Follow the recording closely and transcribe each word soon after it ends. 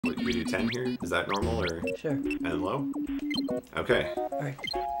What, we do 10 here? Is that normal or? Sure. And low? Okay. Alright.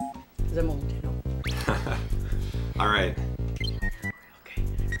 Because I'm only 10. Alright. Okay.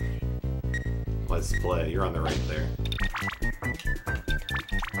 Let's play. You're on the right there.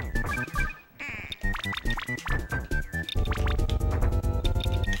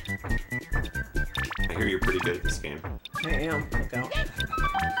 I hear you're pretty good at this game. I am. Look out.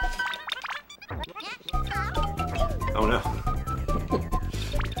 Oh no.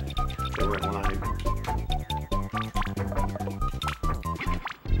 They were in line.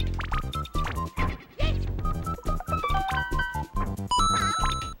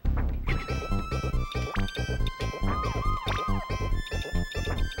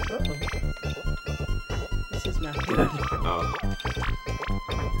 Uh-oh. This is not good. Oh.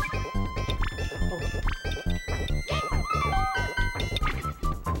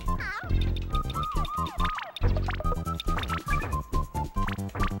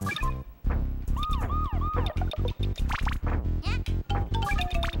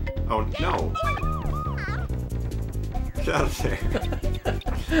 Oh no! Get out of there.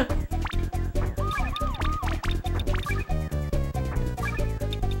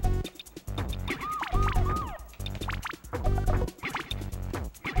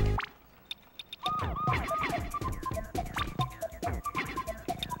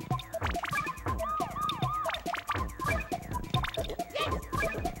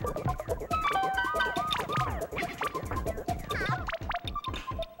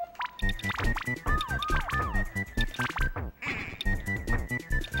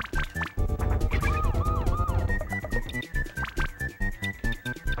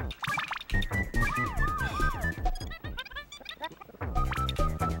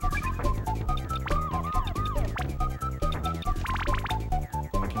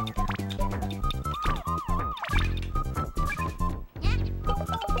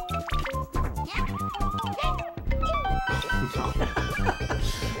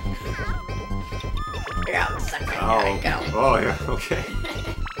 Yeah, I'm sucking. Oh. There you go. Oh yeah, okay.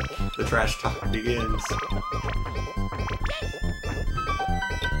 The trash talk begins.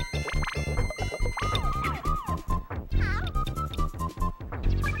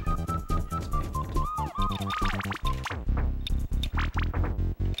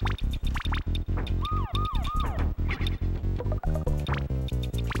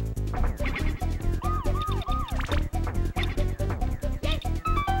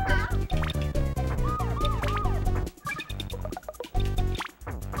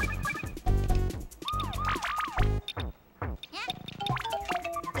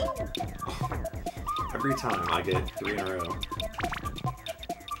 Every time I get 3 in a row.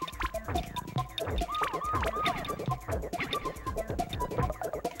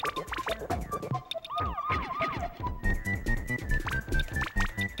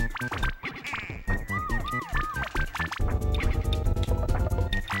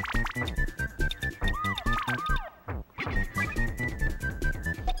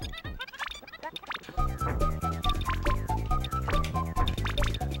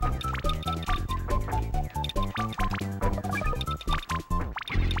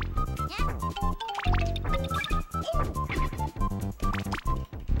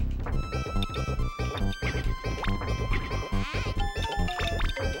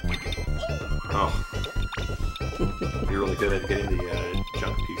 Oh. You're really good at getting the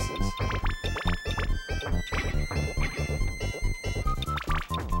junk pieces.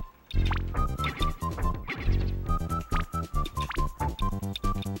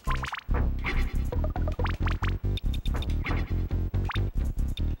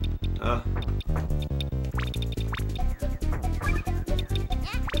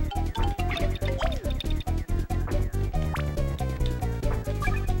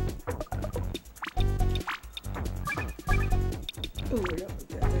 Ooh, that was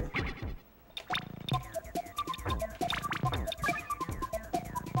good there.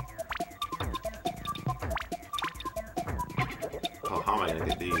 Oh, how am I gonna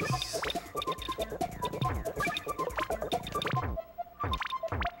get these?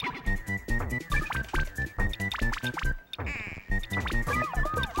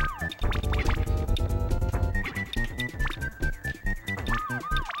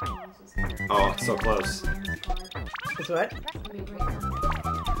 Oh, so close. It's what?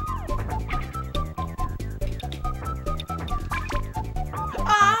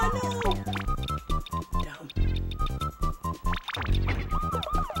 Ah, no! Dumb.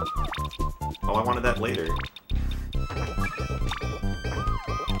 Oh, I wanted that later.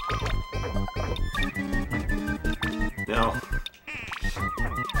 No.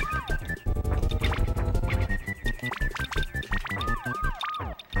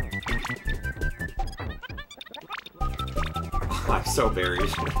 So buried.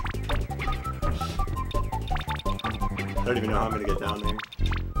 I don't even know how I'm gonna get down there.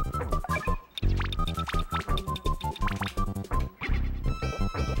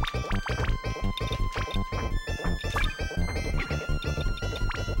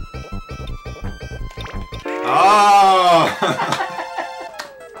 Oh!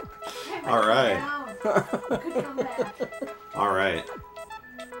 Alright. Alright.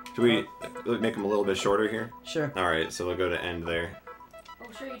 Should we make them a little bit shorter here? Sure. Alright, so we'll go to end there. Oh,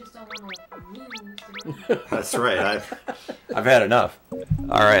 sure, you just don't want to lose. That's right, I've had enough.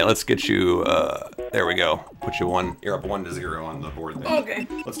 Alright, let's get you, there we go. Put you you're up 1 to 0 on the board there. Okay.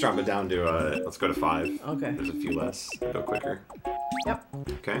 Let's drop it down to, let's go to 5. Okay. There's a few less. Go quicker. Yep.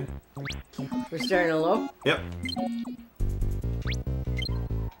 Okay. We're starting low? Yep.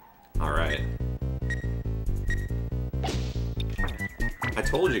 Alright. I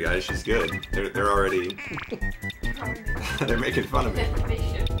told you guys she's good. They're already... they're making fun of me.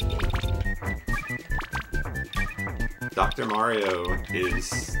 Dr. Mario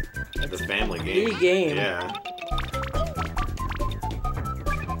is the family game. The game. Yeah.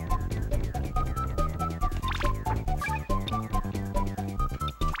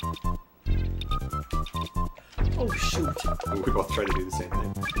 Oh, shoot. Ooh, we both try to do the same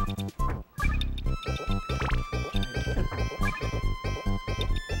thing.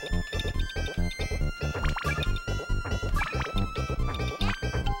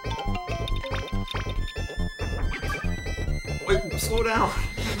 Wait, slow down.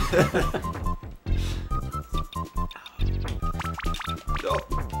 No.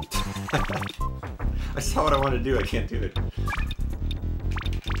 I saw what I wanted to do, I can't do it.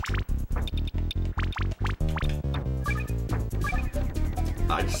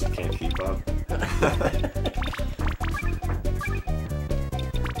 I just can't keep up.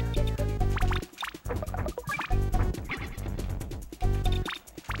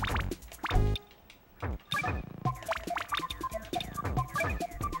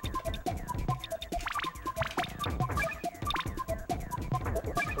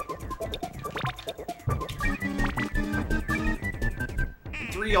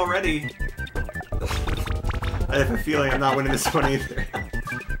 Three already. I have a feeling I'm not winning this one either.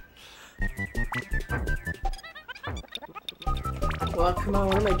 Well, come on,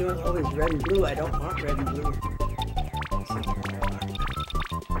 what am I doing? Oh, it's red and blue. I don't want red and blue.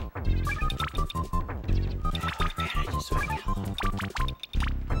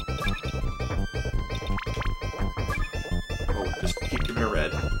 Oh, just keep giving her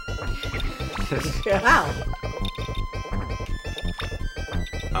red. How?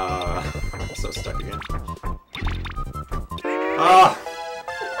 I'm so stuck again. Ah!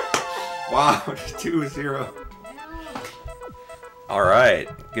 Wow, 2-0. Alright,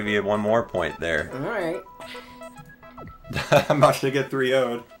 give you one more point there. Alright. I'm about to get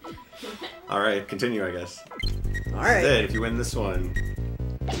 3-0'd. Alright, continue, I guess. Alright. That's it. If you win this one,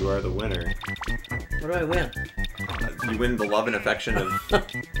 you are the winner. What do I win? You win the love and affection of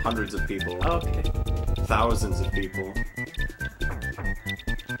hundreds of people. Okay. Thousands of people.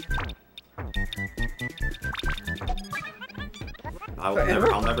 I'll never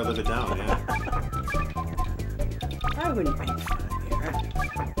live it down, yeah. I wouldn't make fun of you, right?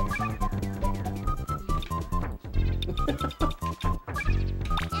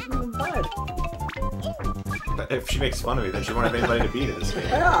 But if she makes fun of me, then she won't have anybody to beat in this game.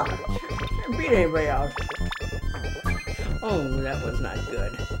 Yeah. Can't beat anybody out. Oh, that was not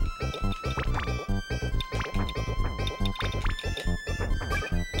good.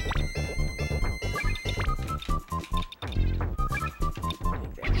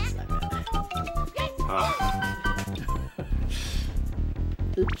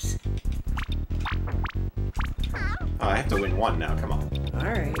 Oops. Oh, I have to win one now, come on.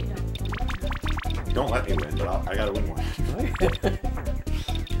 Alright. Don't let me win, but I gotta win one.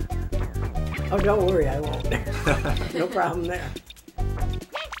 Oh, don't worry, I won't. No problem there.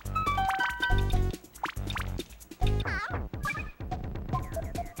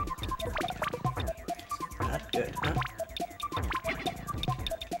 Not good, huh?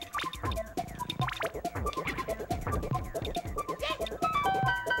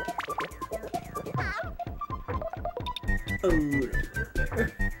 Oh, there.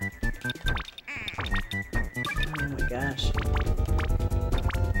 Oh my gosh.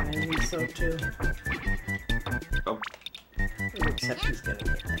 I think so too. Oh, Except he's gonna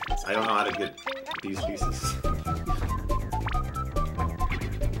get that. I don't know how to get these pieces.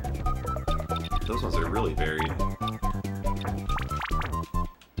 Those ones are really buried.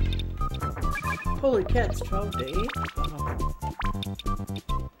 Holy cats, 12 to 8?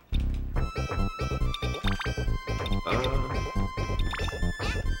 Oh.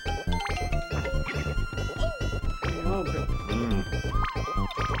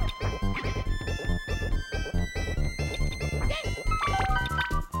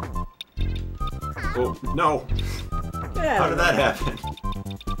 Oh, no! Yeah, How did that happen?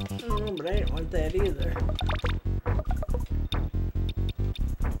 I don't know, but I didn't want that either.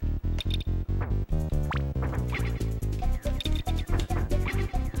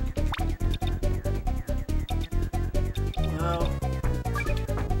 Wow.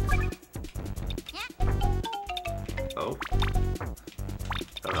 Oh.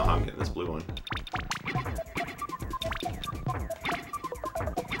 I don't know how I'm getting this blue one.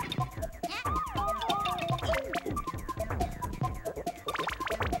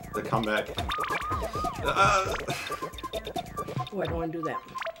 The comeback. Oh, I don't want to do that.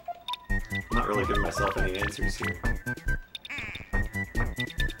 I'm not really giving myself any answers here.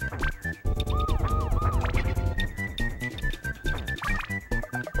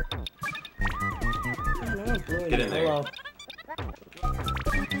 No, blue and Get in there. yellow.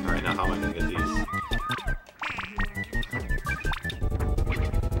 Alright, now how am I gonna get these?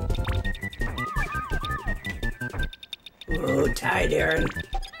 Ooh, tied, Aaron.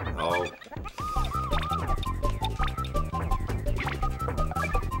 Oh.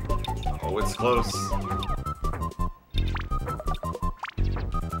 Oh, it's close.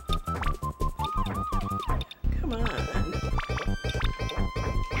 Come on.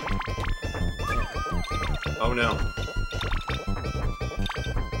 Oh no.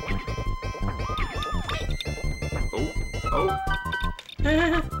 Oh, oh.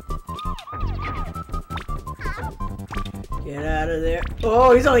 Get out of there.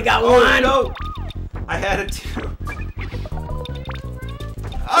 Oh, he's only got Oh one. no! I had it too.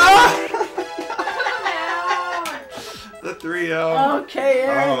 Ah! The 3-0. Okay,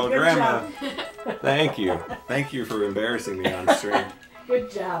 Aaron. Oh, good Grandma. job. Thank you. Thank you for embarrassing me on stream.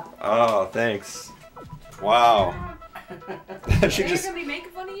 Good job. Oh, thanks. Wow. She They're just... gonna be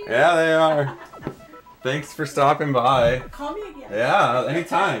making fun of you? Yeah, they are. Thanks for stopping by. Call me again. Yeah,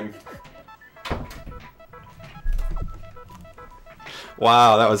 anytime.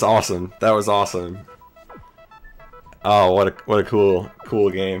 Wow, that was awesome. That was awesome. Oh, what a cool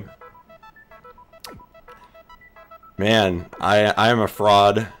game. Man, I am a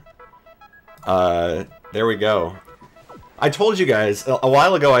fraud. There we go. I told you guys a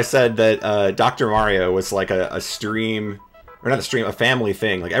while ago. I said that Dr. Mario was like a stream, or not a stream, a family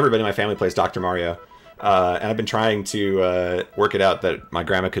thing. Like everybody in my family plays Dr. Mario, and I've been trying to work it out that my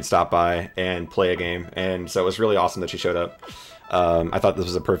grandma could stop by and play a game, and so it was really awesome that she showed up. I thought this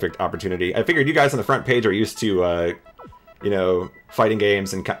was a perfect opportunity. I figured you guys on the front page are used to, you know, fighting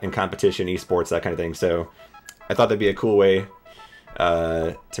games and competition, esports, that kind of thing. So I thought that'd be a cool way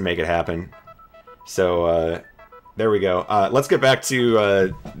to make it happen. So there we go. Let's get back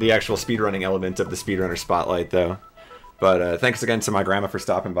to the actual speedrunning element of the Speedrunner Spotlight, though. But thanks again to my grandma for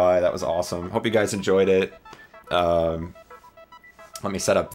stopping by. That was awesome. Hope you guys enjoyed it. Let me set up